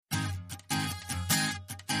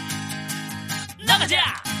나가자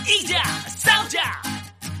이자 싸우자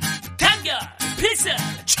단결 필승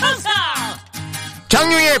천상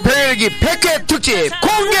장룡의 병일기 100회 특집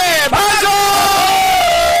공개 방송!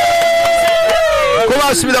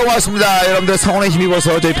 고맙습니다. 여러분들 성원에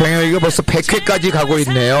힘입어서 저희 병일기가 벌써 100회까지 가고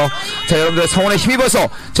있네요. 자, 여러분들 성원에 힘입어서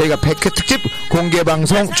저희가 100회 특집 공개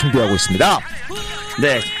방송 준비하고 있습니다.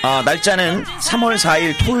 네, 날짜는 3월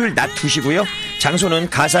 4일 토요일 낮 2시고요. 장소는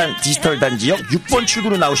가산 디지털 단지역 6번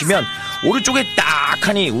출구로 나오시면 오른쪽에 딱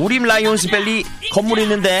하니 우림 라이온스밸리 건물이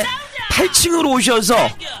있는데 8층으로 오셔서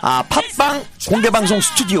팟빵 공개방송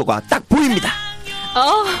스튜디오가 딱 보입니다.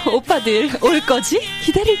 오빠들 올 거지?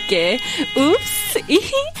 기다릴게. 읍스 이히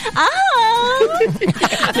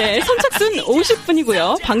네, 선착순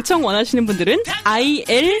 50분이고요. 방청 원하시는 분들은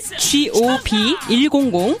ILGOB100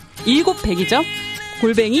 1900이죠.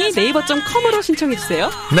 골뱅이 네이버.com으로 신청해주세요.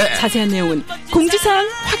 네. 자세한 내용은 공지사항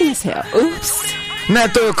확인하세요. 읍스. 네,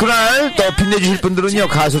 또 그날 또 빛내주실 분들은요,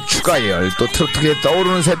 가수 추가열, 또 트로트계에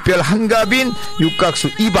떠오르는 샛별 한가빈,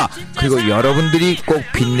 육각수 이바, 그리고 여러분들이 꼭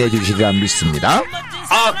빛내주시리라 믿습니다.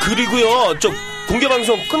 그리고요, 저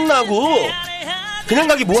공개방송 끝나고 그냥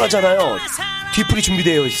가기 뭐 하잖아요. 뒤풀이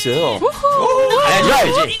준비되어 있어요.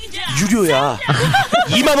 알지? 유료야.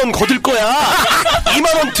 2만원 거들 거야.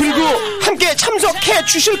 2만원 들고 함께 참석해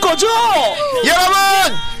주실 거죠? 여러분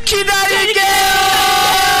기다릴게요.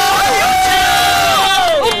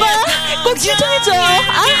 오빠 꼭 신청해줘.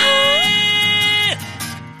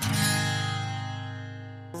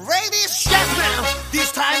 Ladies and gentlemen,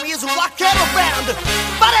 this time is rock and band.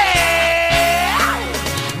 Party!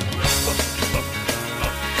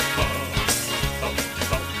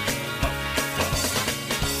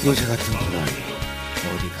 요새 같은 그날이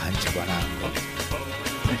어디 간첩 하나 한 거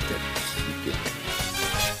절대 있게.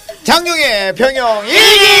 장룡의 병영일기.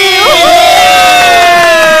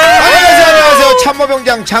 안녕하세요.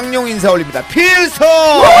 참모병장 장룡 인사 올립니다. 필성.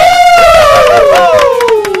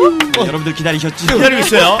 여러분들 기다리셨죠? 기다리고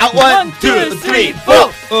있어요. 1, 2, 3,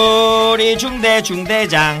 4. 우리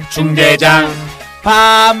중대장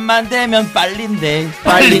밤만 되면 빨린데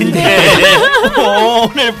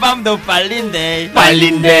오늘 밤도 빨린데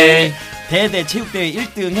대대 체육대회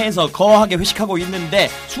 1등 해서 거하게 회식하고 있는데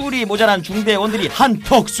술이 모자란 중대원들이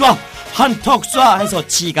한턱 쏴 해서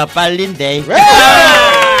지가 빨린데.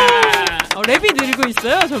 랩이 늘고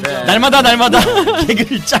있어요 점점. 날마다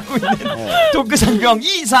개그를 짜고 있는 토크상병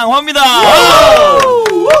이상화입니다.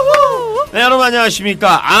 네, 여러분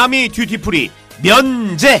안녕하십니까. 아미 듀티프리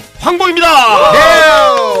면제 황보입니다.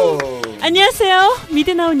 안녕하세요. 미드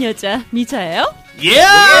나온 여자 미자예요.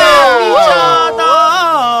 미자다.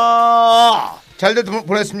 잘들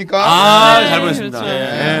보냈습니까? 네, 잘 보냈습니다. 그렇죠.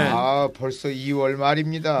 네. 벌써 2월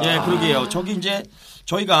말입니다. 예, 그러게요. 저기 이제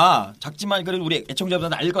저희가 작지만 그래도 우리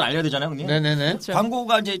애청자분들 알릴 건 알려야 되잖아요, 형님. 네네네. 그렇죠.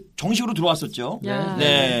 광고가 이제 정식으로 들어왔었죠. 야.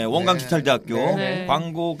 네, 원광 디지털대학교 네.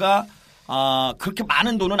 광고가 그렇게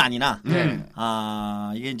많은 돈은 아니나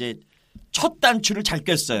이게 이제 첫 단추를 잘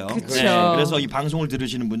꼈어요. 그쵸. 네, 그래서 이 방송을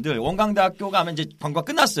들으시는 분들 원광대학교가 하면 이제 광고가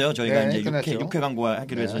끝났어요. 저희가 네, 이제 육회 광고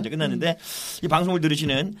하기로 해서 네. 이제 끝났는데 이 방송을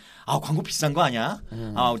들으시는 광고 비싼 거 아니야?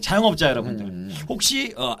 자영업자 여러분들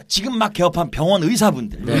혹시 지금 막 개업한 병원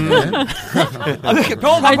의사분들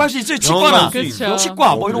병원 광고할 수 있어요. 치과나 그렇죠.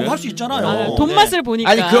 치과 뭐 이런 거 할 수 있잖아요. 돈 맛을 보니까.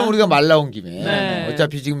 아니 그럼 우리가 말 나온 김에 네.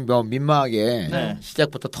 어차피 지금 뭐 민망하게 네.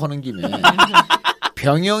 시작부터 터는 김에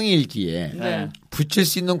병영일기에 네. 붙일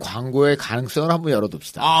수 있는 광고의 가능성을 한번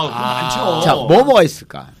열어둡시다. 많죠. 자, 뭐가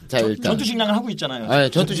있을까? 자, 일단 전투식량을 하고 있잖아요. 네,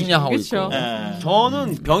 전투식량 하고 그쵸. 있고. 네.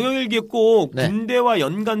 저는 병영일기에 꼭 네. 군대와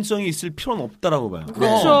연관성이 있을 필요는 없다라고 봐요.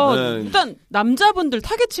 그렇죠. 네. 일단 남자분들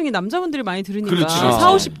타겟층이 남자분들이 많이 들으니까 그렇지.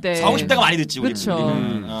 40, 50대. 40, 50대가 많이 듣지 우리 그쵸.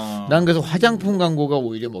 분들이. 난 그래서 화장품 광고가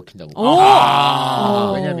오히려 먹힌다고. 오.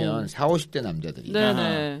 오. 왜냐면 40, 50대 남자들이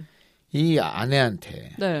네네. 이 아내한테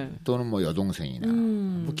네. 또는 뭐 여동생이나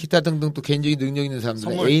뭐 기타 등등 또 개인적인 능력 있는 사람들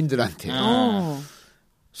선물. 애인들한테 어.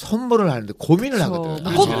 선물을 하는데 고민을 하거든.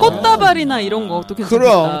 꽃다발이나 이런 것도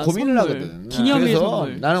괜찮겠다. 그럼 고민을 선물. 하거든. 기념일 그래서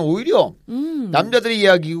선물. 나는 오히려 남자들의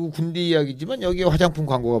이야기고 군대 이야기지만 여기에 화장품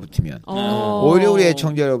광고가 붙으면 오히려 우리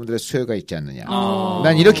애청자 여러분들의 수요가 있지 않느냐.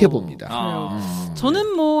 난 이렇게 봅니다. 그래요.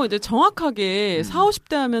 저는 뭐 이제 정확하게 40,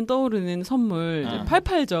 50대 하면 떠오르는 선물 이제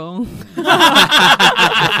 88정.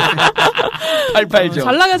 88정.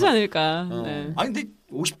 잘 나가지 않을까. 네. 아니 근데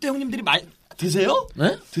 50대 형님들이 많이 드세요?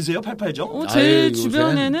 네? 드세요? 88점? 제 아유,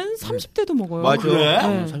 주변에는 30대도 먹어요. 맞아. 그래?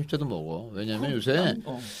 30대도 먹어. 왜냐면 요새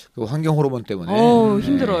그 환경 호르몬 때문에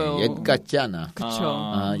힘들어요. 옛 같지 않아.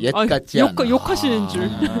 그쵸. 옛 같지 않아. 욕하시는 줄.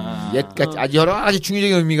 옛 같지 아주 여러 가지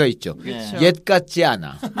중의적인 의미가 있죠. 그쵸. 옛 같지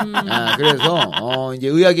않아. 그래서 이제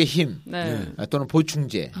의학의 힘 또는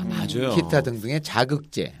보충제, 맞아요. 기타 등등의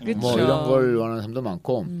자극제 뭐 그쵸. 이런 걸 원하는 사람도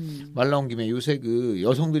많고 말 나온 김에 요새 그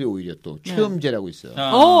여성들이 오히려 또 최염제라고 있어요.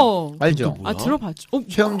 알죠? 들어봤죠.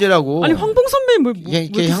 체험제라고. 아니 황봉 선배님 뭐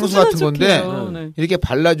이게 향수 같은 건데 네. 이렇게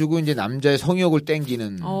발라주고 이제 남자의 성욕을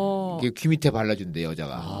땡기는 이게 귀 밑에 발라준대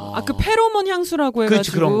여자가. 그 페로몬 향수라고 해가지고.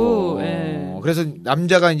 그렇지 그런 거. 예. 그래서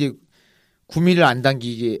남자가 이제 구미를 안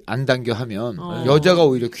당겨 하면 여자가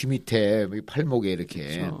오히려 귀 밑에 팔목에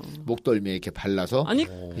이렇게 그렇죠. 목덜미에 이렇게 발라서 아니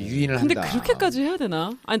유인을 근데 한다. 그렇게까지 해야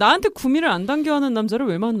되나? 아니 나한테 구미를 안 당겨하는 남자를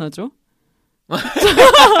왜 만나죠?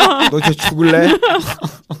 너 저 죽을래?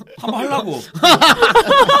 한번 하려고.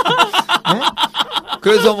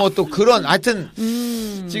 그래서 뭐 또 그런 하여튼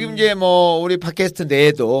지금 이제 뭐 우리 팟캐스트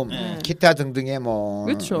내에도 기타 등등의 뭐,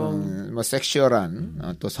 그렇죠. 뭐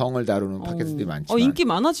섹슈얼한 또 성을 다루는 팟캐스트들이 많지만 인기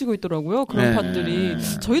많아지고 있더라고요. 그런 팟들이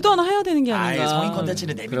저희도 하나 해야 되는 게 아닌가. 성인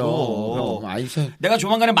컨텐츠는 내비도. 그럼 내가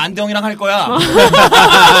조만간에 만대형이랑 할 거야.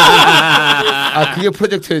 그게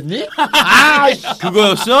프로젝트였니?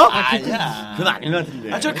 그거였어? 아니야. 그건 아닌 것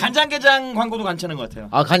같은데. 저 간장게장 광고도 괜찮은 것 같아요.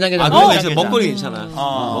 간장게장. 그런 거 간장게장. 있어. 먹거리 괜찮아.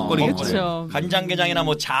 먹거리 괜찮아. 그렇죠. 간장게장이나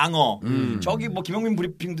뭐 장어. 저기 뭐 김영민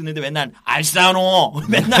브리핑 듣는데 맨날 알싸노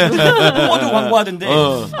맨날 홍어도 광고하던데.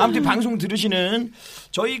 아무튼 방송 들으시는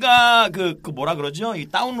저희가 그 뭐라 그러죠? 이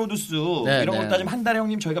다운로드 수 이런 걸 따지면 한 달에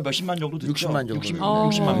형님 저희가 몇십만 정도 듣죠. 60만 정도.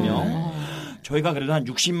 60만 명. 저희가 그래도 한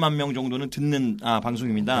 60만 명 정도는 듣는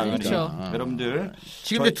방송입니다. 그렇죠. 여러분들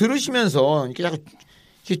지금 이제 들으시면서 이렇게 자꾸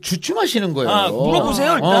주춤하시는 거예요.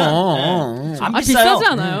 물어보세요 일단. 안 비싸요. 비싸지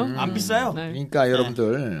않아요? 안 비싸요. 네. 그러니까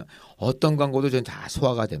여러분들 어떤 광고도 전 다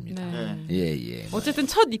소화가 됩니다. 네. 예. 어쨌든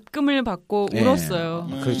첫 입금을 받고 네. 울었어요.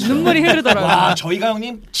 그렇죠. 눈물이 흐르더라고요. 와, 저희가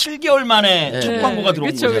형님 7개월 만에 첫 광고가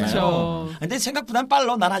들어온 그쵸, 거잖아요. 그쵸. 근데 생각보단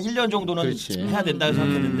빨라. 난 한 1년 정도는 그렇지. 해야 된다고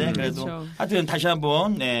생각했는데 그래도 그쵸. 하여튼 다시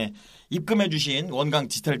한번 입금해주신 원광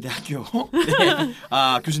디지털대학교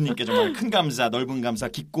교수님께 정말 큰 감사, 넓은 감사,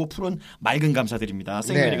 깊고 푸른 맑은 감사드립니다.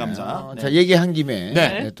 생메리 감사. 자, 얘기한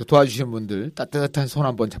김에 또 도와주신 분들 따뜻한 손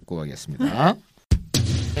한번 잡고 가겠습니다.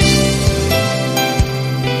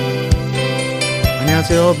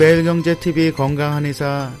 안녕하세요. 매일경제TV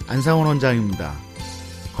건강한의사 안상원 원장입니다.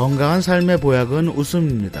 건강한 삶의 보약은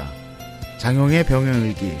웃음입니다. 장용의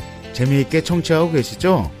병영일기 재미있게 청취하고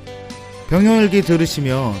계시죠? 병영일기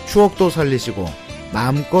들으시며 추억도 살리시고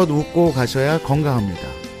마음껏 웃고 가셔야 건강합니다.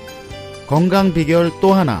 건강 비결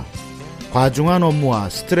또 하나, 과중한 업무와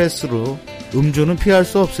스트레스로 음주는 피할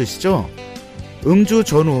수 없으시죠? 음주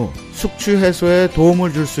전후 숙취 해소에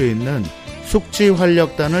도움을 줄 수 있는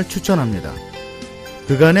숙취활력단을 추천합니다.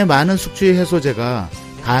 그간의 많은 숙취 해소제가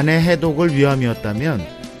간의 해독을 위함이었다면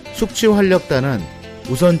숙취활력단은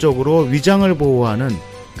우선적으로 위장을 보호하는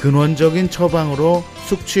근원적인 처방으로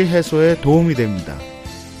숙취 해소에 도움이 됩니다.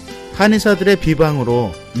 한의사들의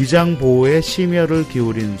비방으로 위장 보호에 심혈을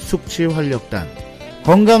기울인 숙취활력단.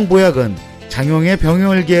 건강보약은 장용의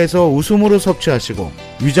병영일기에서 웃음으로 섭취하시고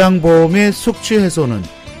위장 보호 및 숙취 해소는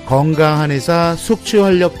건강한의사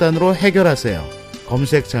숙취활력단으로 해결하세요.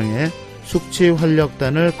 검색창에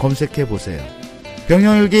숙취활력단을 검색해보세요.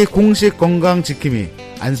 병영일기 공식 건강지킴이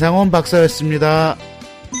안상원 박사였습니다.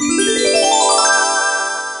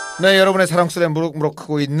 네, 여러분의 사랑 속에 무럭무럭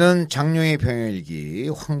크고 있는 장룡의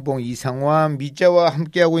병영일기 황봉 이상화 미자와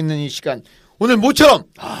함께하고 있는 이 시간 오늘 모처럼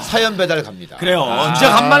사연 배달 갑니다. 그래요.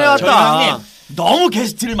 진짜 간만에 왔다. 저희 형님 너무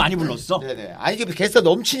게스트를 많이 불렀어. 네네. 아니 이게 게스트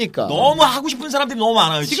넘치니까. 너무 하고 싶은 사람들이 너무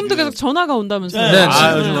많아요. 지금도 계속 전화가 온다면서요. 네,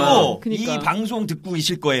 지금도 그러니까. 이 방송 듣고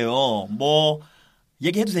계실 거예요. 뭐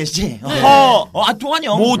얘기해도 되지? 동환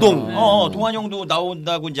형. 모동. 동환 형도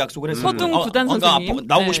나온다고 이제 약속을 했어요. 서둥 구단 선생님.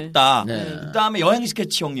 나오고 네. 싶다. 네. 그다음에 여행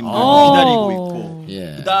스케치 형님도 오. 기다리고 있고.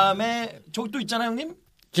 예. 그다음에 저기 또 있잖아요, 형님.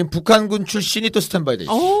 지금 북한군 출신이 또 스탠바이 돼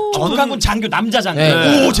있어요. 북한군 장교 남자 장교.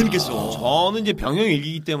 네. 오 재밌겠어. 저는 이제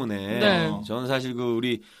병영일기이기 때문에 네. 저는 사실 그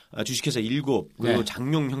우리 주식회사 일곱 그리고 네.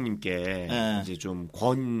 장용 형님께 네. 이제 좀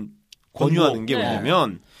권유하는 게 네.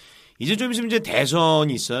 뭐냐면 이제 좀 있으면 이제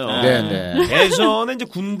대선이 있어요. 네. 대선에 이제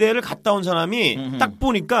군대를 갔다 온 사람이 딱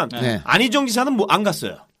보니까 네. 안희정 지사는 뭐 안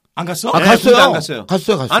갔어요. 안 갔어? 아, 네, 갔어요. 군대 안 갔어요.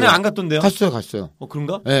 갔어요. 아니 안 갔던데요? 갔어요.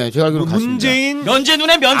 그런가? 네, 제가 알기로 갔습니다. 문재인 면제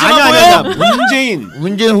눈에 면제만 아니야. 보여.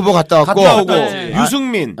 문재인 후보 갔다 왔고. 갔다 오고 네.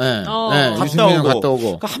 유승민 네, 갔다 유승민은 오고. 갔다 오고.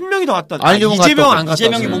 그러니까 한 명이 더 갔다. 안희정은 이재명 갔다 안 갔다.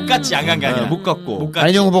 이재명이 왔어요. 못 갔지 안 간 게 아니라 못 갔고. 못 갔지.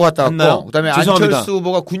 안희정 후보 갔다 갔나요? 왔고. 그다음에 죄송합니다. 안철수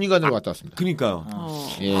후보가 군의관으로 갔다 왔습니다. 그러니까요.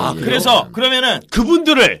 예, 아, 예. 그래서 그러면은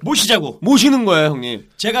그분들을 모시자고. 모시는 거예요, 형님.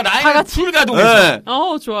 제가 다 라인 같이? 풀가동해서 네.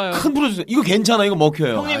 좋아요. 큰 프로듀서. 이거 괜찮아. 이거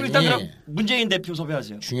먹혀요. 형님 일단 아니. 그럼 문재인 대표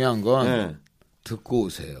섭외하세요. 중요한 건 네. 듣고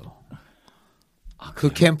오세요.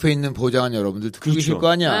 그 캠프에 있는 보좌관 여러분들 듣고 그렇죠. 계실 거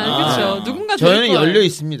아니야. 그렇죠. 누군가 저희는 될 거예요. 열려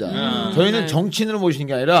있습니다. 저희는 네. 정치인으로 모시는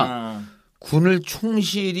게 아니라 군을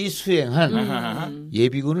충실히 수행한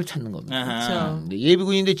예비군을 찾는 겁니다. 그렇죠. 근데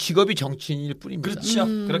예비군인데 직업이 정치인일 뿐입니다. 그렇죠.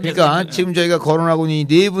 그렇게 그러니까 했습니다. 지금 저희가 거론하고 있는 이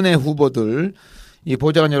네 분의 후보들, 이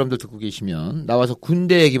보좌관 여러분들 듣고 계시면 나와서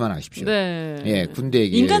군대 얘기만 하십시오. 네. 예, 군대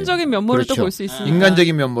얘기. 인간적인 면모를 그렇죠. 또 볼 수 있으니까.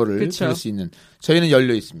 인간적인 면모를 그렇죠. 볼 수 있는 저희는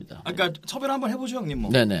열려 있습니다. 그러니까 섭외를 한번 해보죠 형님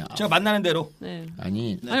뭐. 네네. 제가 만나는 대로. 네.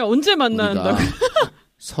 아니 아니 언제 만난다고? 우리가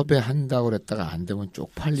섭외한다고 그랬다가 안 되면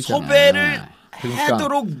쪽팔리잖아. 섭외를 그러니까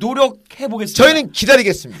하도록 노력해 보겠습니다. 저희는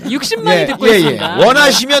기다리겠습니다. 60만이 듣고 있습니다.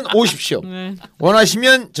 원하시면 오십시오. 네.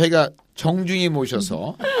 원하시면 저희가 정중히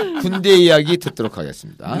모셔서 군대 이야기 듣도록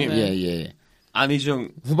하겠습니다. 네. 예. 안희정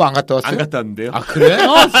후보 안 갔다 왔어요? 안 갔다 왔는데요. 아 그래? 안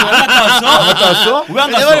갔다 왔어? 안 갔다 왔어? 왜 안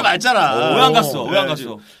내 갔어? 말이 맞잖아. 왜 안 갔어? 왜 안 네,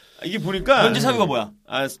 갔어? 이게 보니까 면제 사유가 뭐야?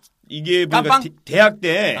 이게 보니까 깜빵? 대학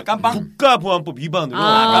때 깜빵? 국가보안법 위반으로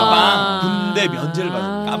깜빵. 군대 면제를 받은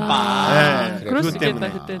거예요. 깜빵. 네, 그럴 수 그것 있겠다, 때문에.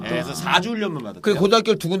 그때 또. 그래서 4주 훈련만 받았어요. 그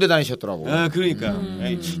고등학교를 두 군데 다니셨더라고. 네, 그러니까.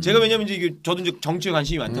 제가 왜냐면 이제 이게 저도 이제 정치에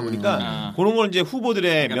관심이 많다 보니까 그런 걸 이제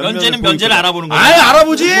후보들의 면제는 면제를 알아보는 거야. 아이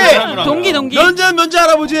알아보지. 동기. 면제는 면제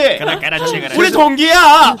알아보지. 그렇지. 우리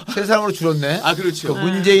동기야. 세 사람으로 줄었네. 아 그렇죠. 그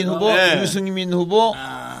문재인 후보, 네. 유승민 후보,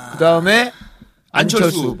 그 다음에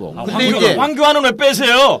안철수 후보. 근데 이제 황교안은 왜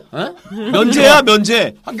빼세요? 어? 면제야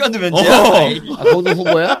면제. 황교안도 면제야. 너도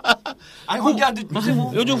후보야? 아니 황교안도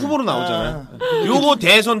요즘 후보로 나오잖아요. 요거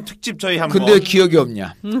대선 특집 저희 한번. 근데 왜 기억이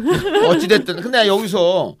없냐? 어찌됐든. 근데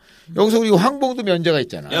여기서 우리 황봉도 면제가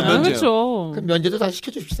있잖아. 야, 면제요. 그렇죠. 그럼 면제도 다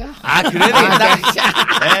시켜줍시다. 아 그래야 되겠다.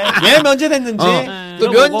 네. 왜 면제됐는지. 또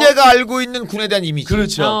그런 거고. 면제가 알고 있는 군에 대한 이미지.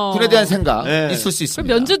 그렇죠. 군에 대한 생각 네. 있을 수 그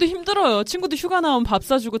있습니다. 면제도 힘들어요. 친구들 휴가 나오면 밥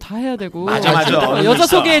사주고 다 해야 되고. 맞아. 여자 있어.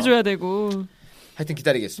 소개해줘야 되고. 하여튼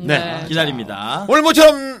기다리겠습니다. 네. 기다립니다. 오늘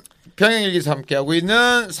모처럼 병행일기에서 함께하고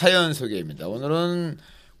있는 사연 소개입니다. 오늘은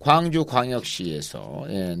광주광역시에서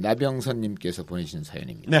나병선님께서 보내신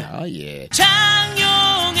사연입니다. 예.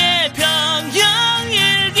 장용의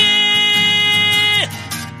병영일기.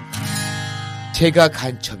 제가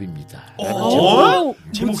간첩입니다.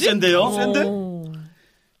 제목 센데요?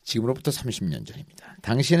 지금으로부터 30년 전입니다.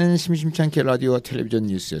 당시에는 심심치 않게 라디오와 텔레비전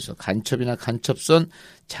뉴스에서 간첩이나 간첩선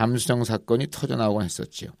잠수정 사건이 터져나오곤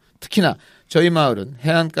했었지요. 특히나 저희 마을은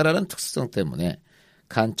해안가라는 특수성 때문에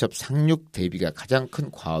간첩 상륙 대비가 가장 큰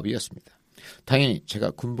과업이었습니다. 당연히 제가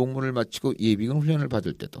군복무를 마치고 예비군 훈련을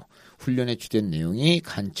받을 때도 훈련의 주된 내용이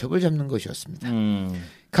간첩을 잡는 것이었습니다.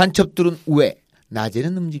 간첩들은 왜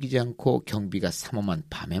낮에는 움직이지 않고 경비가 삼엄한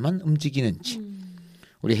밤에만 움직이는지.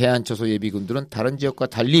 우리 해안초소 예비군들은 다른 지역과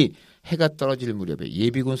달리 해가 떨어질 무렵에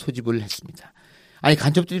예비군 소집을 했습니다. 아니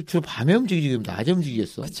간첩들이 주로 밤에 움직이지 낮에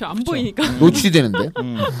움직이겠어. 그렇죠. 안 보이니까. 노출이 되는데.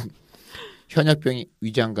 현역병이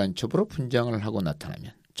위장 간첩으로 분장을 하고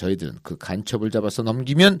나타나면 저희들은 그 간첩을 잡아서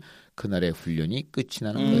넘기면 그날의 훈련이 끝이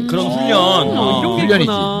나는 거예요. 그런 훈련. 이런 게 훈련이지.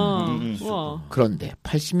 있구나. 우와. 그런데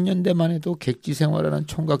 80년대만 해도 객지 생활하는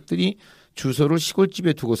총각들이 주소를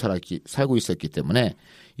시골집에 두고 살고 있었기 때문에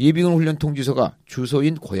예비군 훈련 통지서가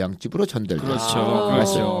주소인 고향집으로 전달되었습니다.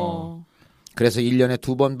 그렇죠. 그래서 1년에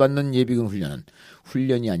 2번 받는 예비군 훈련은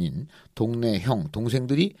훈련이 아닌 동네 형,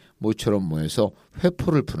 동생들이 모처럼 모여서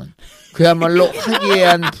회포를 푸는 그야말로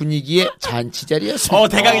화기애애한 분위기의 잔치 자리였습니다.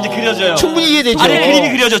 대강 이제 그려져요. 충분히 이해되죠. 아니 그림이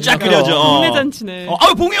그려져, 쫙 그려져. 동네 잔치네.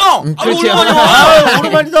 아유 봉이 형. 아유 그렇지. 오랜만이야.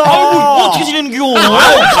 오랜만이다. 아유 뭐 어떻게 지내는겨?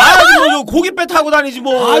 뭐 고깃배 타고 다니지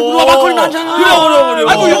뭐. 아이고 막걸리 한잔. 그래.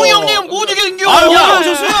 아이고 용이 형님 어떻게 생겨? 아이고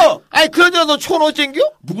오셨어요. 아니 그러냐 너 촌 어쩐겨?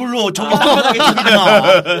 물로 저기 한바닥에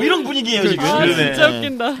저기다. 이런 분위기예요 지금. 아, 그러네. 진짜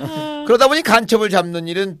웃긴다. 그러다 보니 간첩을 잡는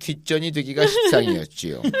일은 뒷전이 되기가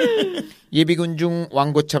십상이었지요. 예비군 중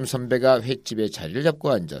왕고참 선배가 횟집에 자리를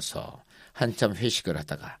잡고 앉아서 한참 회식을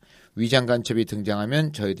하다가 위장 간첩이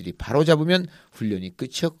등장하면 저희들이 바로 잡으면 훈련이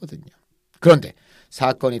끝이었거든요. 그런데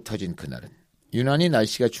사건이 터진 그날은 유난히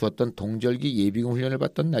날씨가 추웠던 동절기 예비군 훈련을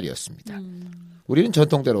받던 날이었습니다. 우리는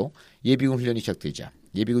전통대로 예비군 훈련이 시작되자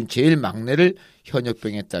예비군 제일 막내를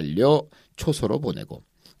현역병에 딸려 초소로 보내고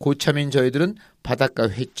고참인 저희들은 바닷가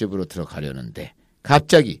횟집으로 들어가려는데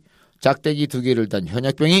갑자기 짝대기 2개를 단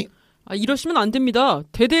현역병이 이러시면 안 됩니다.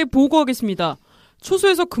 대대에 보고하겠습니다.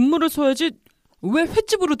 초소에서 근무를 서야지 왜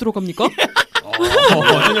횟집으로 들어갑니까?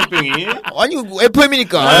 현역병이. 아니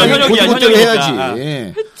FM이니까 그것대로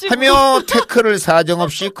해야지. 하며 태클을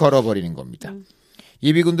사정없이 걸어버리는 겁니다.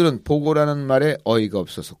 예비군들은 보고라는 말에 어이가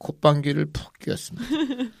없어서 콧방귀를 푹 뀌었습니다.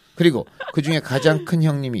 그리고 그중에 가장 큰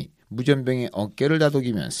형님이 무전병의 어깨를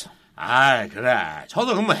다독이면서 그래.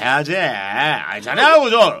 저도 근무해야지. 자네하고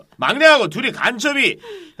저 막내하고 둘이 간첩이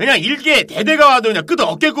그냥 일개 대대가 와도 그냥 끄덕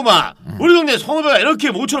없겠구만. 우리 동네 선후배가 이렇게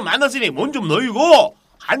모처럼 만났으니 몸 좀 놓이고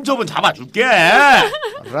간첩은 잡아줄게.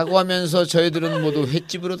 라고 하면서 저희들은 모두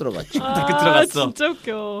횟집으로 들어갔죠. 들어갔어. 진짜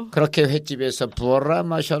웃겨. 그렇게 횟집에서 부어라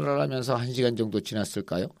마셔라 하면서 1시간 정도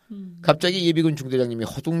지났을까요? 갑자기 예비군 중대장님이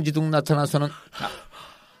허둥지둥 나타나서는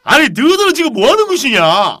아니 너희들은 지금 뭐하는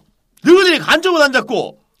것이냐. 너희들이 간첩은 안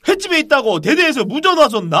잡고 횟집에 있다고 대대에서 무전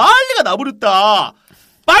와서 난리가 나버렸다.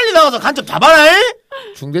 빨리 나가서 간첩 잡아라.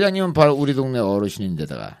 중대장님은 바로 우리 동네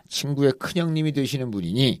어르신인데다가 친구의 큰형님이 되시는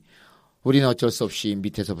분이니 우리는 어쩔 수 없이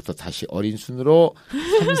밑에서부터 다시 어린 순으로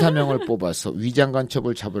 3-4명을 뽑아서 위장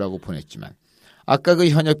간첩을 잡으라고 보냈지만 아까 그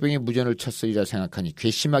현역병이 무전을 쳤으리라 생각하니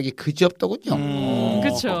괘씸하기 그지없더군요.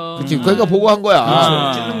 그렇죠. 그치, 거기가 보고한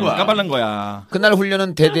거야. 찢는 거야. 까발른 거야. 그날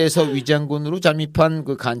훈련은 대대에서 위장군으로 잠입한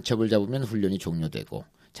그 간첩을 잡으면 훈련이 종료되고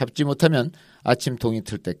잡지 못하면 아침 동이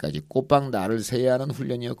틀 때까지 꼬박 날을 새야 하는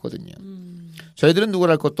훈련이었거든요. 저희들은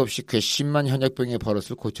누구랄 것도 없이 괘씸한 현역병의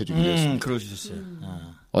버릇을 고쳐주기로했습니다. 그러셨어요.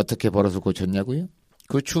 어떻게 버릇을 고쳤냐고요?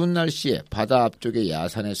 그 추운 날씨에 바다 앞쪽의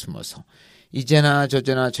야산에 숨어서 이제나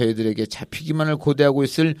저제나 저희들에게 잡히기만을 고대하고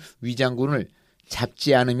있을 위장군을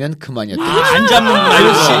잡지 않으면 그만이었다. 안 잡는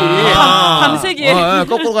그렇지. 밤새기에.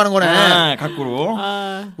 거꾸로 가는 거네. 거꾸로.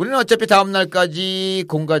 우리는 어차피 다음 날까지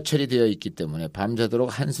공가처리 되어 있기 때문에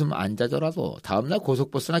밤새도록 한숨 안 자더라도 다음 날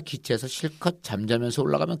고속버스나 기차에서 실컷 잠자면서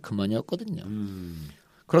올라가면 그만이었거든요.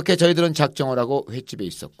 그렇게 저희들은 작정을 하고 횟집에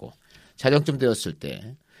있었고 자정쯤 되었을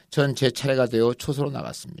때 전 제 차례가 되어 초소로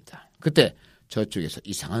나갔습니다. 그때 저쪽에서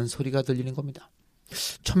이상한 소리가 들리는 겁니다.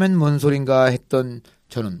 처음엔 뭔 소린가 했던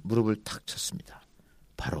저는 무릎을 탁 쳤습니다.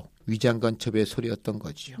 바로 위장간첩의 소리였던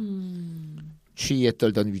거지요. 추위에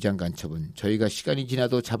떨던 위장간첩은 저희가 시간이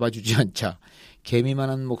지나도 잡아주지 않자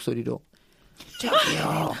개미만한 목소리로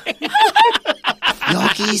저기요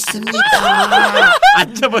여기 있습니다.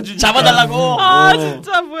 안 잡아주지. 잡아달라고.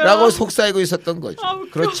 진짜 뭐야. 라고 속삭이고 있었던 거죠.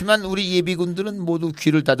 그렇지만 우리 예비군들은 모두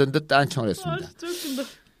귀를 닫은 듯 딴청을 했습니다. 진짜 웃긴다.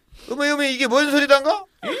 어머 이게 뭔 소리단가?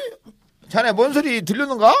 자네 뭔 소리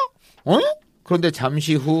들렸는가? 그런데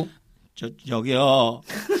잠시 후 여기요.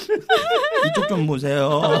 이쪽 좀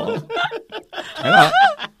보세요. 제가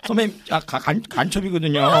선배님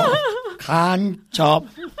간첩이거든요. 간첩.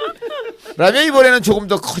 라며 이번에는 조금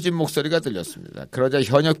더 커진 목소리가 들렸습니다. 그러자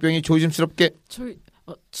현역병이 조심스럽게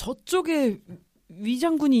저쪽에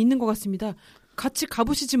위장군이 있는 것 같습니다. 같이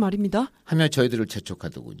가보시지 말입니다. 하며 저희들을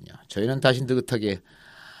재촉하더군요. 저희는 다시 느긋하게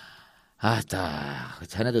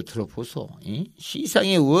자네들 들어보소.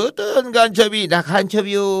 시상에 어떤 간첩이 나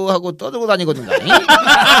간첩이요 하고 떠들고 다니거든요.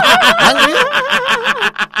 안 그래요?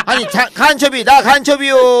 아니 간첩이 나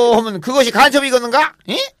간첩이요 하면 그것이 간첩이거든가?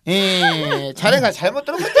 자네가 잘못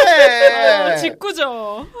들은 건데.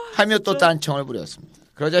 직구죠. 하며 또 딴청을 부렸습니다.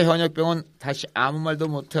 그러자 현역병은 다시 아무 말도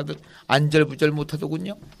못하듯 안절부절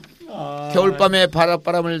못하더군요. 겨울밤에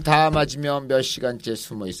바닷바람을 다 맞으며 몇 시간째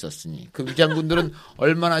숨어 있었으니 그 위장군들은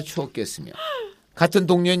얼마나 추웠겠으며 같은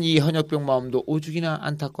동료인 이 현역병 마음도 오죽이나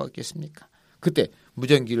안타까웠겠습니까? 그때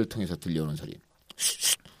무전기를 통해서 들려오는 소리.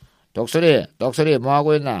 독수리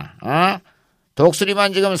뭐하고 있나?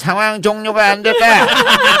 독수리만 지금 상황 종료가 안 됐다.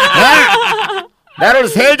 나를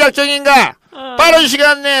세울 작정인가? 빠른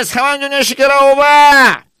시간 내에 상황 종료시켜라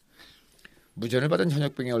오바. 무전을 받은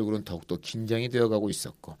현역병의 얼굴은 더욱더 긴장이 되어가고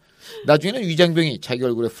있었고 나중에는 위장병이 자기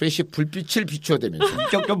얼굴에 프레시 불빛을 비추어대면서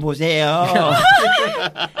이쪽 좀 보세요.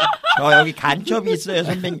 저 여기 간첩이 있어요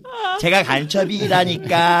선배님. 제가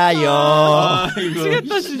간첩이라니까요.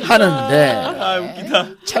 하는데 웃기다.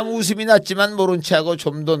 참 웃음이 났지만 모른 체하고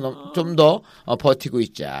좀 더 버티고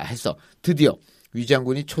있자 해서 드디어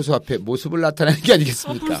위장군이 초소 앞에 모습을 나타내는 게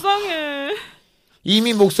아니겠습니까? 불쌍해.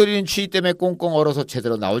 이미 목소리는 추위 때문에 꽁꽁 얼어서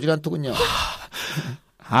제대로 나오질 않더군요.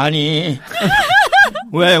 아니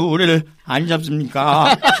왜 우리를 안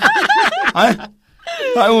잡습니까?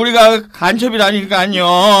 우리가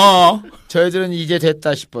간첩이라니까요. 저희들은 이제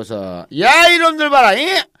됐다 싶어서 야 이놈들 봐라.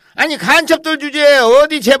 아니 간첩들 주제에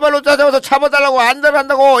어디 제발로 찾아와서 잡아달라고 안달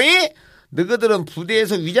한다고. 너희들은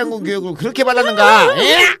부대에서 위장군 교육을 그렇게 받았는가?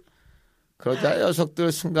 그러자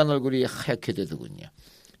녀석들 순간 얼굴이 하얗게 되더군요.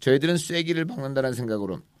 저희들은 쐐기를 박는다는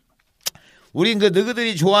생각으로 우린 그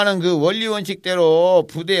너희들이 좋아하는 그 원리 원칙대로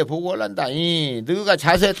부대에 보고를 한다. 너희가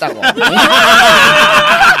자수했다고.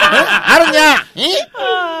 알았냐?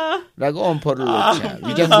 라고 엄포를 놓자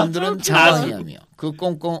위장군들은 당황해하며 그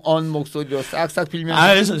꽁꽁 언 목소리로 싹싹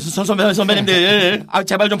빌면서 선배님들,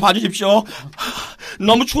 제발 좀 봐주십시오.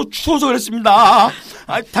 너무 추워서 그랬습니다.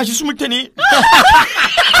 다시 숨을 테니.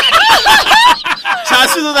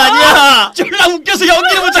 자수는 아니야. 졸라 웃겨서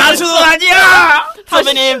연기를 못 자수는 아니야.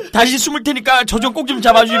 선배님, 다시 숨을 테니까 저 좀 꼭 좀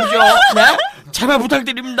잡아주십시오. 네? 제발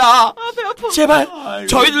부탁드립니다. 배 아파. 제발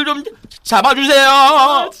저희들 좀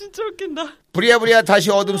잡아주세요. 진짜 웃긴다. 부랴부랴 다시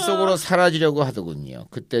어둠 속으로 사라지려고 하더군요.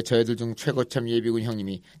 그때 저희들 중 최고참 예비군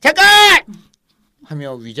형님이 잠깐!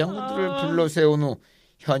 하며 위장군들을 불러 세운 후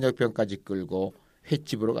현역병까지 끌고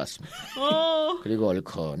횟집으로 갔습니다. 그리고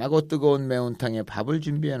얼큰하고 뜨거운 매운탕에 밥을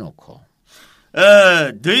준비해 놓고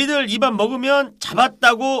너희들 이 밥 먹으면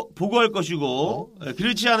잡았다고 보고할 것이고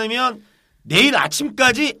그렇지 않으면 내일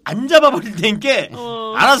아침까지 안 잡아버릴 테니까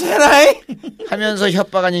알아서 해라 하면서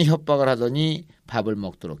협박 아닌 협박을 하더니 밥을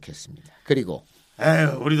먹도록 했습니다. 그리고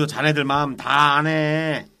우리도 자네들 마음 다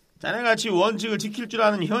아네. 자네같이 원칙을 지킬 줄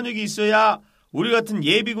아는 현역이 있어야 우리 같은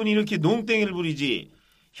예비군이 이렇게 농땡이를 부리지.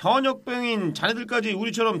 현역병인 자네들까지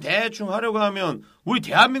우리처럼 대충 하려고 하면 우리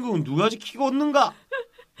대한민국은 누가 지키고 있는가?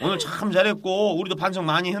 오늘 참 잘했고 우리도 반성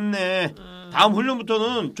많이 했네. 다음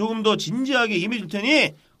훈련부터는 조금 더 진지하게 임해줄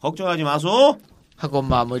테니 걱정하지 마소. 하고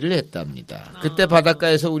마무리를 했답니다. 그때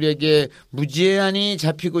바닷가에서 우리에게 무제한히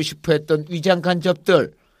잡히고 싶어 했던 위장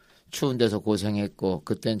간첩들 추운 데서 고생했고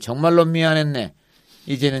그땐 정말로 미안했네.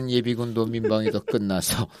 이제는 예비군도 민방위도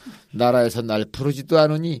끝나서 나라에서 날 부르지도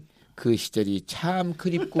않으니 그 시절이 참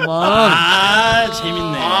그립구만.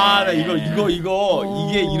 재밌네. 나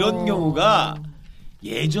이게 이런 경우가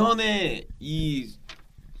예전에 이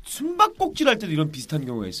숨바꼭질 할 때도 이런 비슷한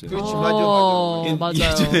경우가 있어요. 그렇지, 맞아요.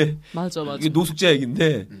 예전에 맞아. 이게 노숙자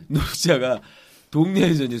얘기인데 노숙자가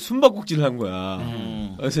동네에서 이제 숨바꼭질을 한 거야.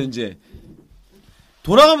 그래서 이제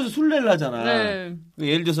돌아가면서 술래를 하잖아. 네.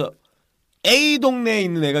 예를 들어서 A 동네에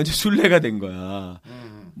있는 애가 이제 술래가 된 거야.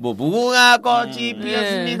 뭐 무궁화 꽃이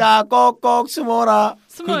피었습니다. 꼭꼭 숨어라.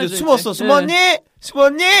 근데 숨었어. 숨었니?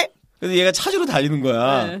 그래서 얘가 찾으러 달리는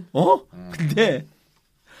거야. 네. 근데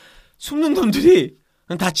숨는 놈들이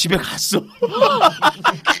그냥 다 집에 갔어.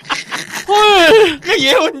 헐. 그러니까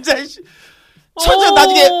얘 혼자 천재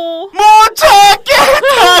나중에 못 찾게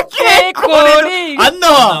개꼬리 안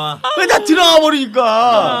나와. 그냥 다 들어가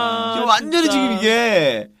버리니까 지금 완전히 진짜. 지금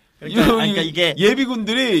이게 그러니까 이게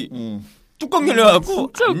예비군들이 뚜껑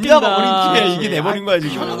열려갖고 안 잡아버린 팀에 이게 내버린 거야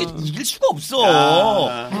지금. 현역이 이길 수가 없어.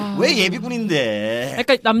 왜 예비군인데?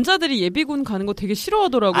 그러니까 남자들이 예비군 가는 거 되게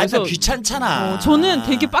싫어하더라고요. 그래서 귀찮잖아. 저는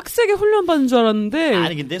되게 빡세게 훈련 받는 줄 알았는데.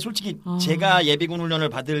 아니 근데 솔직히 제가 예비군 훈련을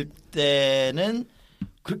받을 때는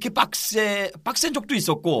그렇게 빡센 적도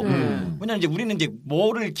있었고 왜냐면 이제 우리는 이제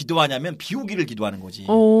뭐를 기도하냐면 비 오기를 기도하는 거지.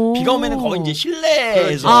 비가 오면은 거의 이제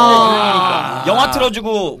실내에서 영화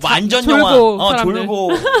틀어주고 뭐 안전 영화 졸고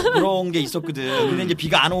그런 게 있었거든. 근데 이제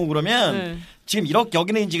비가 안 오고 그러면 지금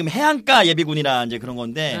여기는 지금 해안가 예비군이라 이제 그런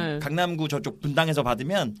건데 강남구 저쪽 분당에서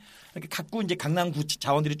받으면 이렇게 갖고 이제 강남구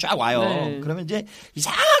자원들이 쫙 와요. 그러면 이제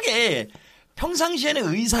이상하게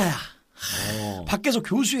평상시에는 의사야. 밖에서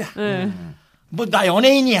교수야. 뭐 나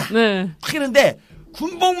연예인이야. 딱 이런데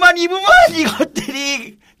군복만 입으면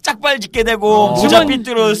이것들이 짝발 짚게 되고 모자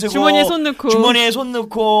삐뚤어 쓰고 주머니에 손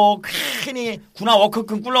넣고 괜히 군화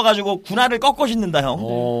워커큰 꿀러가지고 군화를 꺾어 신는다 형.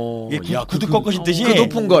 이게 구두 꺾어 신듯이. 그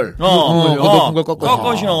높은 걸. 그 높은 걸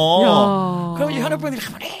꺾어 신어. 그럼 이제 현역병들이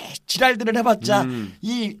가만히 지랄들을 해봤자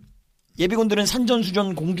이 예비군들은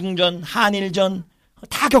산전수전, 공중전, 한일전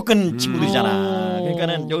다 겪은 친구들이잖아.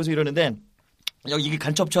 그러니까는 여기서 이러는데 여기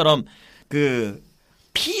간첩처럼 그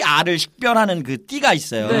PR을 식별하는 그 띠가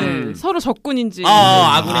있어요. 서로 적군인지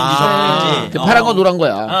아군인지 적군인지. 파란 거 노란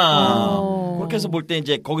거야. 그렇게 해서 볼 때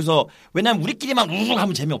이제 거기서 왜냐면 우리끼리만 우르르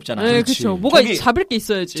하면 재미없잖아. 네, 그렇죠. 뭐가 잡을 게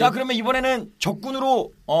있어야지. 자, 그러면 이번에는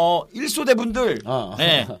적군으로 1소대 분들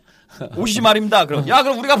오시지 말입니다. 그럼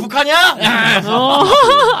그럼 우리가 북한이야?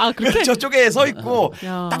 그렇게 저쪽에 서 있고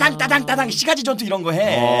따당 시가지 전투 이런 거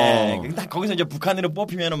해. 딱 거기서 이제 북한으로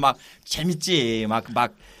뽑히면은 막 재밌지. 막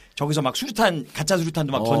저기서 막 가짜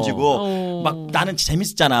수류탄도 막 던지고 막 나는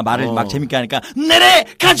재밌었잖아. 말을 막 재밌게 하니까 내래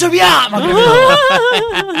간첩이야. 막 그러면서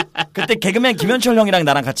그때 개그맨 김현철 형이랑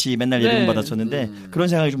나랑 같이 맨날 예비군 받았었는데 그런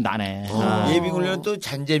생각이 좀 나네. 예비군은 또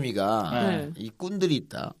잔재미가 이 꾼들이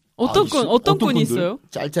있다. 어떤 꾼이 있어요?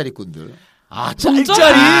 짤짤이 꾼들.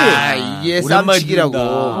 짤짤이. 이게 쌈치기라고.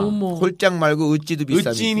 홀짝 말고 으찌도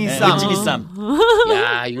비쌈. 으찌니 쌈.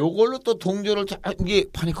 야, 요걸로 또 동조를 이게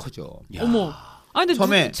판이 커져. 어머. 아 근데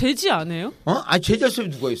처음에 제지 안 해요? 제지할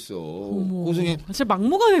사람이 누가 있어. 고승이 진짜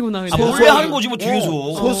막무가내구나. 몰래 하는 거지 뭐 뒤에서.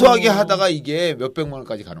 소소하게 하다가 이게 몇백만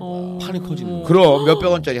원까지 가는 거야. 판이 커지는. 그럼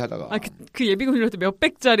몇백 원짜리 하다가. 그 예비군 훈련 때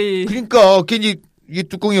몇백짜리. 그러니까 이게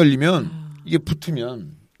뚜껑이 열리면 이게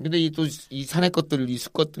붙으면. 근데 이 산의 것들, 이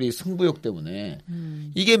숲것들이 승부욕 때문에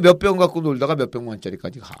이게 몇백 원 갖고 놀다가 몇백만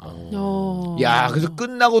원짜리까지 가. 야, 그래서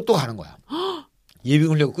끝나고 또 가는 거야.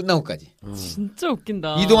 예비군 훈련 끝나고까지. 진짜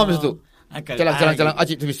웃긴다. 이동하면서도 짤랑짤랑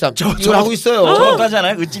아직 비쌈 이걸 하고 있어요. 저것도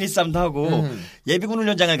하잖아요. 으찌니 쌈도 하고 예비군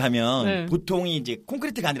훈련장을 가면 보통이 이제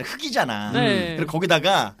콘크리트가 아니라 흙이잖아. 그래서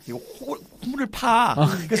거기다가 이거 호물을 파.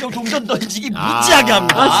 그래서 동전 던지기 무지하게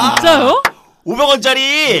합니다. 아 진짜요? 500원짜리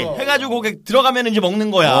해가지고 거기 들어가면 이제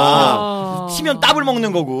먹는 거야. 튀면 따블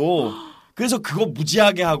먹는 거고. 그래서 그거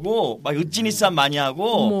무지하게 하고 막 으찌니 쌈 많이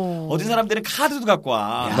하고 어디 사람들은 카드도 갖고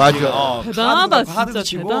와. 맞아. 대단하다 카드도 진짜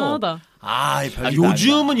치고. 대단하다.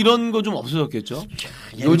 요즘은 이런 거 좀 없어졌겠죠?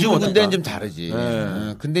 요즘 군대는 좀 다르지.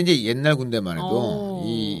 근데 이제 옛날 군대만 해도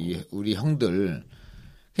우리 형들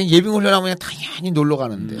그냥 예비군 훈련하면 그냥 당연히 놀러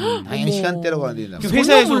가는데 당연히 시간대로 가는데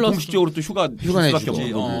회사에서 공식적으로 또 휴가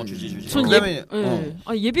내주지. 주지. 전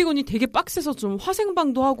예비군이 되게 빡세서 좀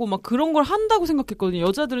화생방도 하고 막 그런 걸 한다고 생각했거든요.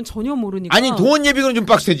 여자들은 전혀 모르니까. 아니 동원 예비군은 좀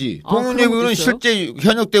빡세지. 동원 예비군은 실제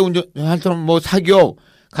현역 때 운전할 사람 뭐 사격,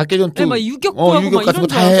 각개전투, 막 유격도 하고 유격 막 같은 이런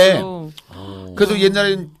거 다 해. 그래서 네.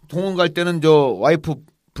 옛날엔 동원 갈 때는 저 와이프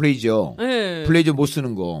블레이저 못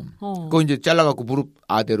쓰는 거. 그거 이제 잘라갖고 무릎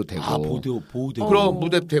아대로 대고. 보호대. 그럼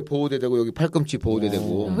무대 보호대 되고 여기 팔꿈치 보호대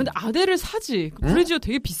되고. 근데 아대를 사지. 블레이저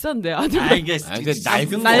되게 비싼데 아대. 이게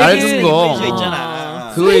낡은 거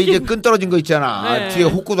있잖아. 그거에 이제 끈 떨어진 거 있잖아. 뒤에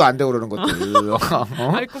호구도 안 되고 그러는 것들.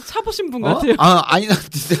 아니 꼭 차보신 분 같아요. 아니 나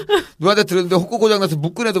진짜 누구한테 들었는데 호구 고장 나서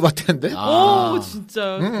묶은 애도 봤다는데. 오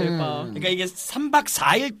진짜 대박. 그러니까 이게 3박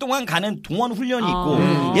 4일 동안 가는 동원 훈련이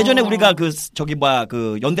있고 예전에 우리가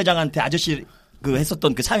그 연대장한테 아저씨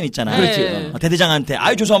했었던 그 사연 있잖아. 그렇지. 대대장한테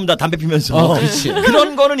죄송합니다. 담배 피면서. 그렇지.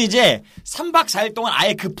 그런 거는 이제 3박 4일 동안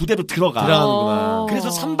아예 그 부대로 들어가는구나. 그래서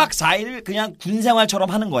 3박 4일 그냥 군 생활처럼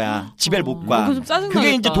하는 거야. 집에 못 가. 좀 짜증나겠다.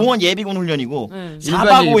 그게 이제 동원 예비군 훈련이고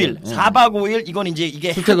 4박 5일. 4박 5일 이건 이제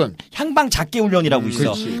이게 출퇴근. 향방 작게 훈련이라고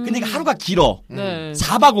있어. 근데 이게 하루가 길어.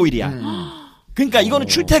 4박 5일이야. 그러니까 이거는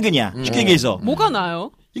출퇴근이야. 쉽게 얘기해서. 뭐가 나요?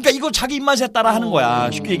 그러니까 이거 자기 입맛에 따라 하는 거야.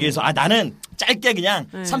 쉽게 얘기해서 나는 짧게 그냥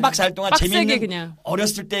 3박 4일 동안 재미있는 그냥.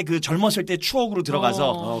 어렸을 때 그 젊었을 때 추억으로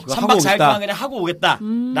들어가서 3박 4일 동안 그냥 하고 오겠다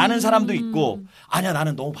라는 사람도 있고 아니야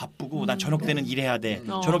나는 너무 바쁘고 난 저녁 때는 일해야 돼.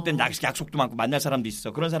 저녁 때는 약속도 많고 만날 사람도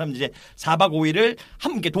있어. 그런 사람들 이제 4박 5일을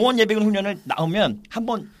이렇게 동원 예비군 훈련을 나오면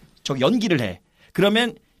한번 연기를 해.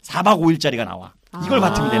 그러면 4박 5일짜리가 나와. 이걸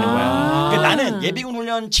받으면 되는 거야. 그러니까 나는 예비군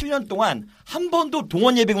훈련 7년 동안 한 번도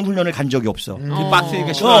동원 예비군 훈련을 간 적이 없어.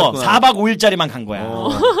 빡세니까 싫어했구나. 4박 5일짜리만 간 거야.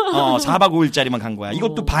 4박 5일짜리만 간 거야.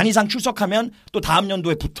 이것도 반 이상 출석하면 또 다음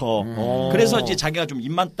연도에 붙어. 그래서 이제 자기가 좀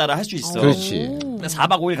입맛 따라 할 수 있어. 그렇지.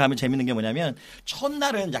 4박 5일 가면 재밌는 게 뭐냐면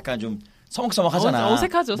첫날은 약간 좀 서먹서먹하잖아.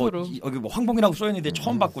 어색하죠 서로. 여기 황봉이라고 써있는데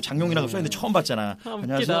처음 봤고 장용이라고 써있는데 처음 봤잖아.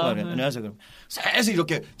 안녕하세요. 안녕하세요. 그럼 쎄서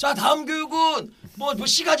이렇게 자 다음 교육은 뭐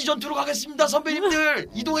시가지 전투로 가겠습니다. 선배님들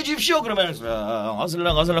이동해 주십시오. 그러면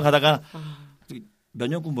어슬렁 가다가 몇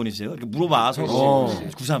년 군번이세요? 이렇게 물어봐 서로.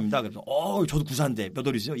 94입니다. 그래서 저도 94인데 몇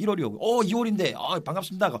월이세요? 1월이요. 2월인데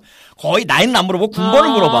반갑습니다. 거의 나이는 안 물어보고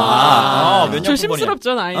군번을 물어봐. 몇 년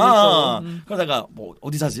조심스럽죠 나이는. 그러다가 뭐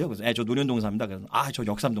어디 사세요? 그래서 저 노련동 삽니다. 그래서 저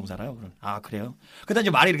역삼동 살아요. 그럼 그래요? 그러다 이제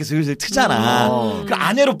말이 이렇게 슬슬 트잖아. 그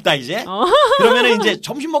안 해롭다 이제. 그러면은 이제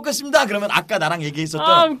점심 먹겠습니다. 그러면 아까 나랑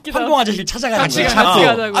얘기했었던 황봉 아저씨 찾아가는 거야. 같이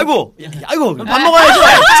가자고. 아이고 밥 먹어야죠.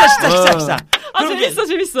 식사.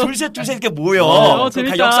 재밌어. 둘셋 이렇게 모여.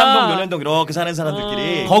 재밌다. 역삼동, 연현동 이렇게 사는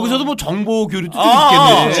사람들끼리. 거기서도 뭐 정보 교류도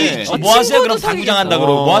있겠네. 뭐 하세요? 그럼 당구장 한다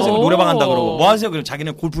그러고. 뭐 하세요? 노래방 한다 그러고. 뭐 하세요? 그럼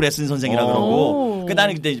자기는 골프 레슨 선생이라 그러고.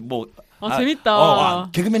 나는 그때 뭐. 재밌다.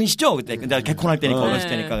 개그맨이시죠? 그때. 근데 개콘 할 때니까, 어렸을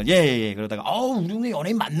때니까. 예. 그러다가, 우리 동네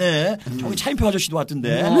연예인 많네. 저기 차인표 아저씨도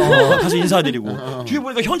왔던데. 가서 인사드리고. 뒤에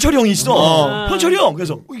보니까 현철이 형이 있어. 현철이 형.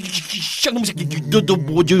 그래서, 놈 새끼, 너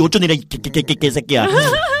뭐지? 어쩐 일이야? 개새끼야.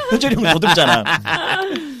 현철이 형 더듬잖아.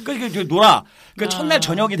 그러니까 놀아. 그 첫날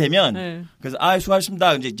저녁이 되면 그래서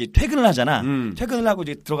수고하셨습니다. 이제 퇴근을 하잖아. 퇴근을 하고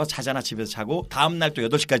이제 들어가서 자잖아. 집에서 자고 다음 날 또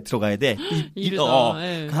 8시까지 들어가야 돼.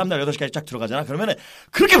 다음 날 8시까지 쫙 들어가잖아. 그러면은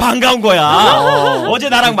그렇게 반가운 거야. 어제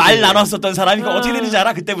나랑 말 나눴었던 사람이 어떻게 되는지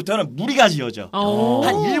알아? 그때부터는 무리가 지어져.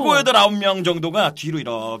 한 7, 8, 9명 정도가 뒤로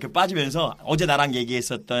이렇게 빠지면서 어제 나랑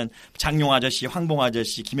얘기했었던 장용 아저씨, 황봉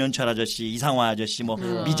아저씨, 김현철 아저씨, 이상화 아저씨, 뭐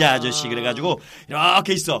미자 아저씨 그래가지고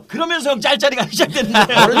이렇게 있어. 그러면서 짤짤이가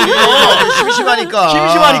시작됐는데.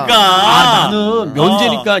 심심하니까. 나는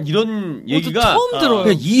면제니까 이런 얘기가 처음 들어요.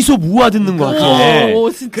 그냥 이소무화 듣는 것 같아.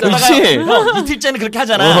 진짜. 그렇지. 이틀째는 그렇게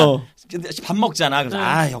하잖아. 밥 먹잖아.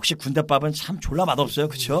 그래서 역시 군대밥은 참 졸라 맛없어요.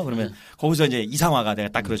 그렇죠? 그러면 거기서 이제 이상화가 내가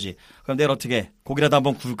딱 그러지. 그럼 내가 어떻게 고기라도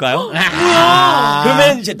한번 구울까요?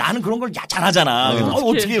 그러면 이제 나는 그런 걸 잘하잖아.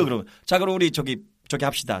 어떻게 해요? 그러면 자 그럼 우리 저기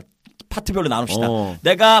합시다. 파트별로 나눕시다.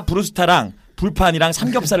 내가 브루스타랑 불판이랑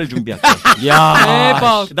삼겹살을 준비할게. 야,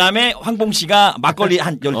 대박. 그다음에 황봉 씨가 막걸리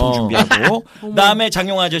한 10통 준비하고 그다음에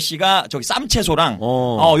장용 아저씨가 저기 쌈채소랑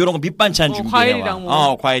요런 거 밑반찬 준비해 와. 과일이랑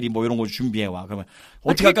뭐. 과일이 뭐 요런 거 준비해 와. 그러면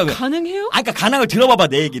어떻게 할까? 가능해요? 그러니까 가능을 들어봐봐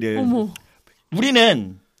내 얘기를. 어머.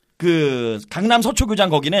 우리는 그 강남 서초교장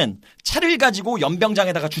거기는 차를 가지고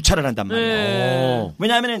연병장에다가 주차를 한단 말이야.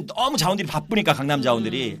 왜냐하면은 너무 자원들이 바쁘니까 강남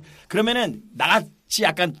자원들이. 그러면은 나같이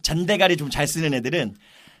약간 잔대가리 좀 잘 쓰는 애들은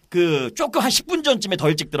그 조금 한 10분 전쯤에 더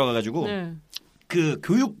일찍 들어가가지고 그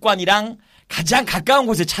교육관이랑 가장 가까운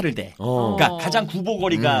곳에 차를 대. 그러니까 가장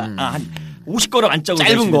구보거리가 한 50걸음 안짝으로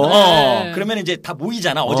짧은 거. 그러면 이제 다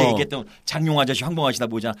모이잖아. 어제 얘기했던 장용 아저씨, 황봉 아저씨 다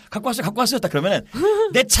모이잖아. 갖고 왔어요. 딱 그러면은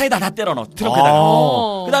내 차에다 다 때려 넣어.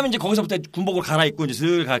 트렁크에다가. 그다음에 이제 거기서부터 군복을 갈아입고 이제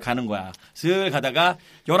슬 가는 거야. 슬 가다가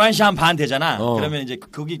 11시 한 반 되잖아. 그러면 이제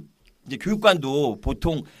거기 이제 교육관도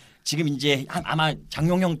보통 지금 이제 아마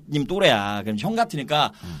장용 형님 또래야. 그럼 형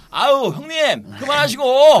같으니까 아우 형님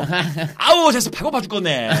그만하시고 아우 됐어 배고파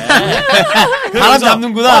죽겠네. 바람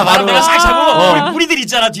잡는구나. 바람 내가 싹 잡고 우리 무리들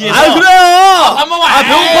있잖아 뒤에서. 그래요. 밥 먹어.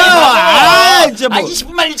 배고파요. 이제 뭐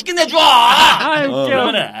 20분만 일찍 끝내줘. 웃겨.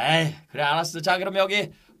 그러면은 그래 알았어. 자 그럼 여기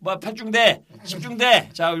뭐 8중대,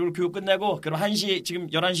 10중대. 자, 요걸 교육 끝내고 그럼 1시 지금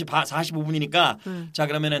 11시 45분이니까 자,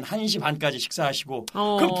 그러면은 1시 반까지 식사하시고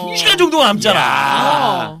그럼 2시간 정도가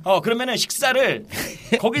남잖아. 그러면은 식사를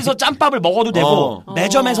거기서 짬밥을 먹어도 되고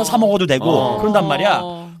매점에서 사 먹어도 되고 그런단 말이야.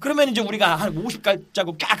 그러면 이제 우리가 한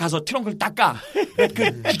 50갈짜고 쫙 가서 트렁크를 닦아.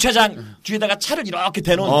 그 주차장 뒤에다가 차를 이렇게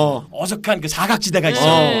대놓은 어석한 그 사각지대가 있어.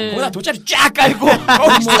 거기다 돗자리 쫙 깔고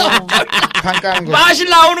마실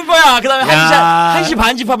나오는 거야. 그다음에 1시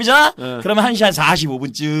반 집합이잖아. 그러면 1시 한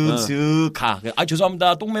 45분쯤 쓱 가.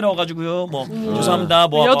 죄송합니다. 똥 매러 가지고요. 뭐 죄송합니다.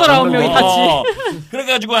 뭐 8, 9명이 같이.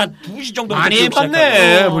 그래가지고 한 2시 정도 많이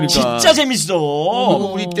봤네. 보니까 진짜 재밌어.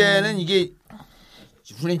 우리 때는 이게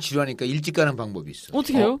훈련 지루하니까 일찍 가는 방법이 있어.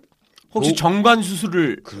 어떻게 해요? 혹시 정관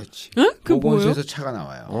수술을 그렇지. 그 뭐예요? 보건소에서 차가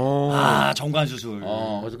나와요. 정관 수술.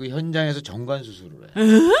 그래서 그 현장에서 정관 수술을 해.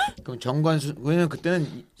 그럼 왜냐면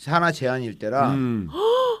그때는 산하 제한일 때라.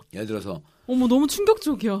 예를 들어서 어머 너무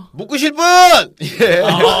충격적이야. 묶으실 분. 예.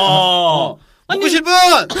 묶으실 분.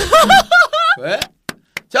 왜?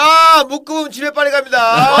 자 묶으면 집에 빨리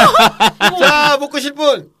갑니다. 자 묶으실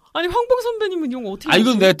분. 아니 황봉 선배님은 이런 거 어떻게?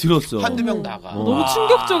 이건 내가 들었어. 한두 명 나가. 너무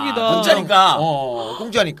충격적이다. 공짜니까.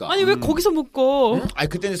 공짜니까. 아니 왜 거기서 묶어? 응? 아니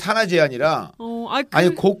그때는 산하 제한이라. 아니,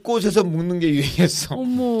 아니 곳곳에서 묶는 게 유행했어.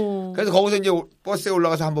 어머. 그래서 거기서 이제 버스에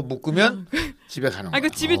올라가서 한번 묶으면 집에 가는 거야. 아니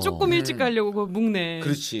그 집에 조금 일찍 가려고 그거 묶네.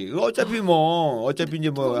 그렇지. 어차피 이제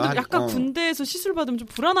뭐 약간 군대에서 시술 받으면 좀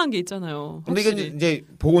불안한 게 있잖아요. 근데 이게 이제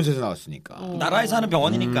보건소에서 나왔으니까. 나라에서 하는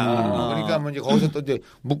병원이니까. 그러니까 뭐 이제 거기서 또 이제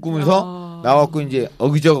묶으면서 나와갖고 이제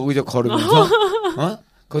어기적 걸으면서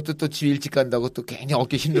그것도 또 집 일찍 간다고 또 괜히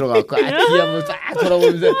어깨 힘들어갖고 뒤에 한번 싹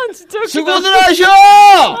돌아보면서 수고들 하셔.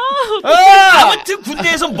 아무튼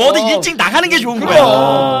군대에서 뭐든 일찍 나가는 게 좋은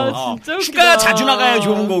거야. 진짜 휴가 자주 나가야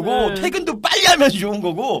좋은 거고 퇴근도 빨리 하면 좋은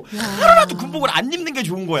거고 하루라도 군복을 안 입는 게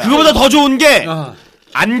좋은 거야. 그거보다 더 좋은 게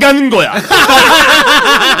안 가는 거야.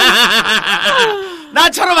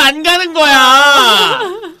 나처럼 안 가는 거야.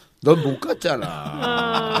 넌 못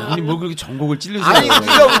갔잖아. 아니 뭐 그렇게 전곡을 찔르지? 아니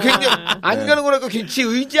그러니까 굉장히 안 가는 거라고 괜히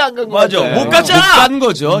의지 안 간 거 맞아. 같아. 못 갔잖아. 못 간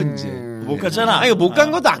거죠 이제. 못 갔잖아. 아니 못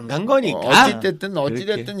간 것도 안 간 거니까.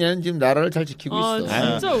 어찌됐든 얘는 지금 나라를 잘 지키고 있어.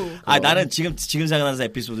 진짜. 나는 지금 생각나는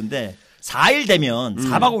에피소드인데 4일 되면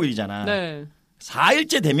 4박 5일이잖아. 네.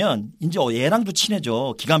 4일째 되면 이제 얘랑도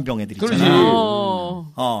친해져. 기관병 애들 있잖아. 그렇지.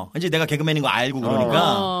 이제 내가 개그맨인 거 알고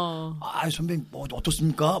그러니까 선배님 뭐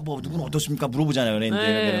어떻습니까? 뭐 누구는 어떻습니까? 물어보잖아요.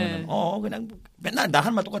 연예인들. 그냥 맨날 나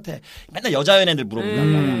하는 말 똑같아. 맨날 여자 연예인들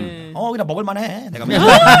물어본단 말이야. 그냥 먹을만해. 내가 맨날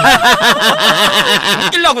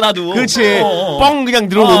웃기려고 나도. 그렇지. 뻥 그냥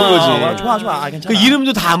들어오는 거지. 좋아. 괜찮아. 그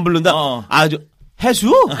이름도 다 안 부른다.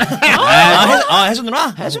 해수? 해수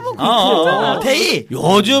누나? 해수면 그렇고. 태희.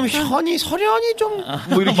 요즘 현이 설현이 좀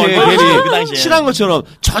뭐 이렇게 그 당시에 친한 것처럼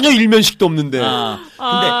전혀 일면식도 없는데.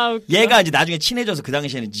 근데 얘가 이제 나중에 친해져서 그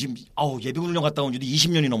당시에는 지금 예비군 훈련 갔다 온 지도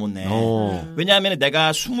 20년이 넘었네. 왜냐하면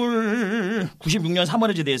내가 96년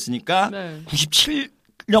 3월에 제대했으니까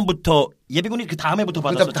 97년부터 예비군이 그 다음에부터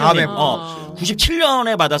받았어. 다음에.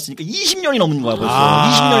 97년에 받았으니까 20년이 넘는 거야 벌써.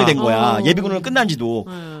 20년이 된 거야. 예비군을 끝난 지도.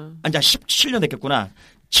 아니 17년 됐겠구나.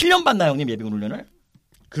 7년 받나 형님 예비군 훈련을?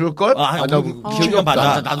 그럴걸? 기억이 안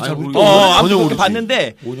받아. 나도 잘 모르겠어. 아무튼 그렇게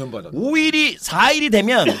봤는데 5년 받아. 4일이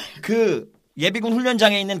되면 그 예비군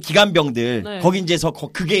훈련장에 있는 기간병들 네. 거기 이제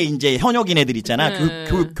그게 이제 현역인 애들 있잖아. 네.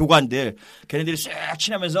 교관들 걔네들이 쓱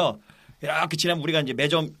지나면서 이렇게 지나면 우리가 이제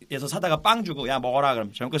매점에서 사다가 빵 주고 야 먹어라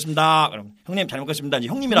그럼 잘 먹겠습니다. 그럼 형님 잘 먹겠습니다. 이제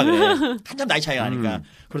형님이라 그래. 한참 나이 차이가 나니까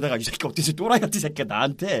그러다가 이 새끼 어떻게 또라이 같은 새끼가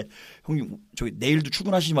나한테 형님 저기 내일도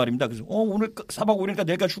출근하시지 말입니다. 그래서 오늘 4박 5일이니까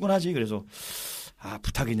내일까지 출근하지. 그래서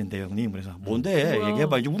부탁이 있는데요, 형님. 그래서 뭔데? 뭐야?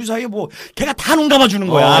 얘기해봐. 이제 우리 사이에 뭐 걔가 다 눈 감아주는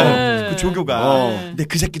거야. 네. 그 조교가. 근데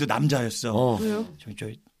그 새끼도 남자였어. 왜요? 저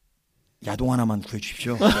야동 하나만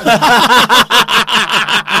구해주십시오.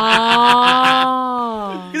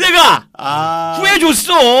 내가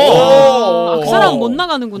구해줬어. 그 사람 못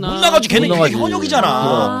나가는구나. 못 나가지. 걔는 못 나가지.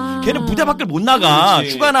 현역이잖아. 걔는 부대 밖을 못 나가.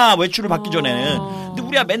 그렇지. 휴가나 외출을 받기 전에는. 근데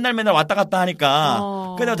우리가 맨날 왔다 갔다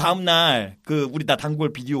하니까. 그래서 다음날 우리 나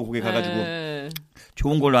단골 비디오 거기 가가지고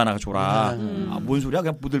좋은 걸로 하나 줘라. 뭔 소리야?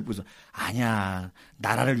 그냥 부들부서. 아니야.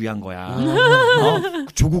 나라를 위한 거야.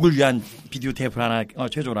 조국을 위한 비디오 테이프를 하나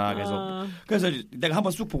채줘라. 그래서 내가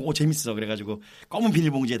한번 쑥 보고 재밌어. 그래가지고 검은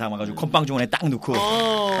비닐봉지에 담아가지고 건빵 주머니에 딱 넣고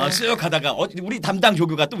쓱 가다가 우리 담당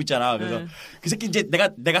조교가 또 있잖아. 그래서 그 새끼 이제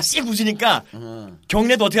내가 씩 웃으니까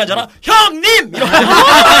경례도 어떻게 하잖아. 형님! 이러고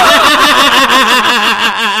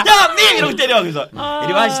형님! 이러고 때려. 그래서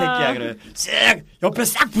이리 와 이 새끼야. 그래 쓱 옆에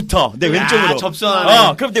싹 붙어. 내 왼쪽으로.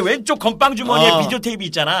 접선하네. 그럼 내 왼쪽 건빵 주머니에 비디오 테이프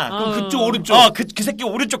있잖아. 그럼 그쪽 오른쪽. 그 새끼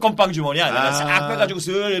오른쪽 건빵 주머니야. 내가 싹 빼가지고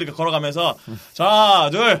슬 이렇게 걸어가면서 자,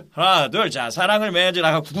 하나, 둘, 자, 사랑을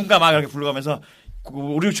맺으라. 구군가 막 이렇게 불러가면서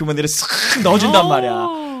우리 주머니를 쓱 넣어준단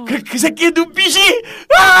말이야. 그 새끼의 눈빛이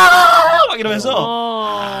막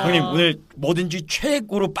이러면서 형님 오늘 뭐든지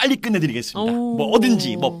최고로 빨리 끝내드리겠습니다.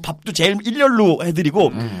 뭐든지 밥도 제일 일렬로 해드리고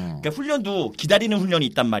그러니까 훈련도 기다리는 훈련이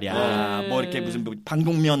있단 말이야. 뭐 이렇게 무슨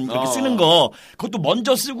방독면 이렇게 쓰는 거 그것도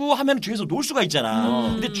먼저 쓰고 하면 뒤에서 놀 수가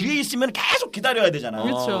있잖아. 근데 뒤에 있으면 계속 기다려야 되잖아.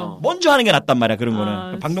 그렇죠. 먼저 하는 게 낫단 말이야. 그런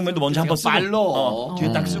거는 방독면도 먼저 한번 쓰고 빨로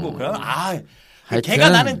뒤에 딱 쓰고 그럼 걔가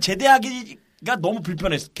나는 제대하기가 너무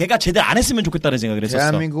불편했어. 걔가 제대 안 했으면 좋겠다는 생각을 했었어.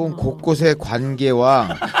 대한민국은 곳곳에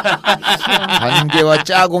관계와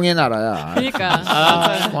짜공의 나라야.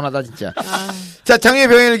 그러니까. 뻔하다 진짜. 자, 장유의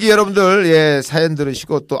병일기 여러분들 사연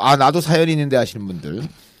들으시고 또 나도 사연이 있는데 하시는 분들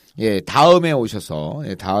다음에 오셔서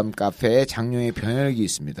다음 카페에 장유의 병일기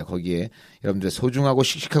있습니다. 거기에 여러분들 소중하고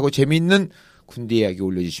씩씩하고 재미있는 군대 이야기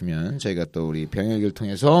올려주시면 저희가 또 우리 병일기를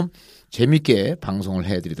통해서 재밌게 방송을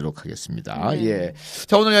해드리도록 하겠습니다.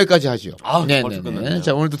 자, 오늘 여기까지 하죠. 네네네.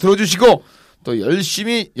 자, 오늘도 들어주시고 또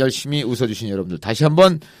열심히 웃어주신 여러분들 다시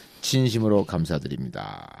한번 진심으로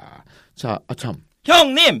감사드립니다. 자, 참.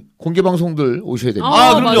 형님! 공개 방송들 오셔야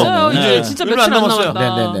됩니다. 그럼요. 맞아요. 이제 진짜 며칠 안 남았다.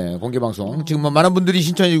 네네네. 공개 방송. 지금 많은 분들이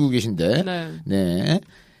신청해주고 계신데. 네.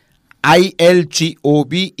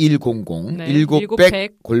 ILGOB100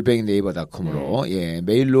 1900 @naver.com으로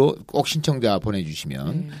메일로 꼭 신청자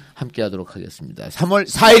보내주시면 함께하도록 하겠습니다. 3월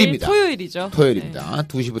 4일입니다. 토요일입니다.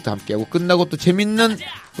 2시부터 함께하고 끝나고 또 재밌는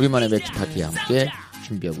우리만의 맥주 파티에 함께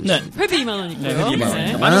준비하고 있습니다. 회비 2만 원이고요. 회비 2만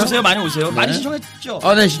원. 많이 오세요. 많이 신청했죠.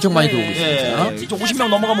 네, 신청 많이 들어오고 있습니다. 50명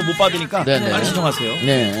넘어가면 못 받으니까 많이 신청하세요.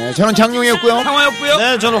 네, 저는 장용이었고요. 상화였고요.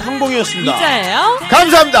 네, 저는 황봉이었습니다. 이자예요.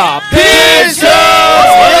 감사합니다. 필수!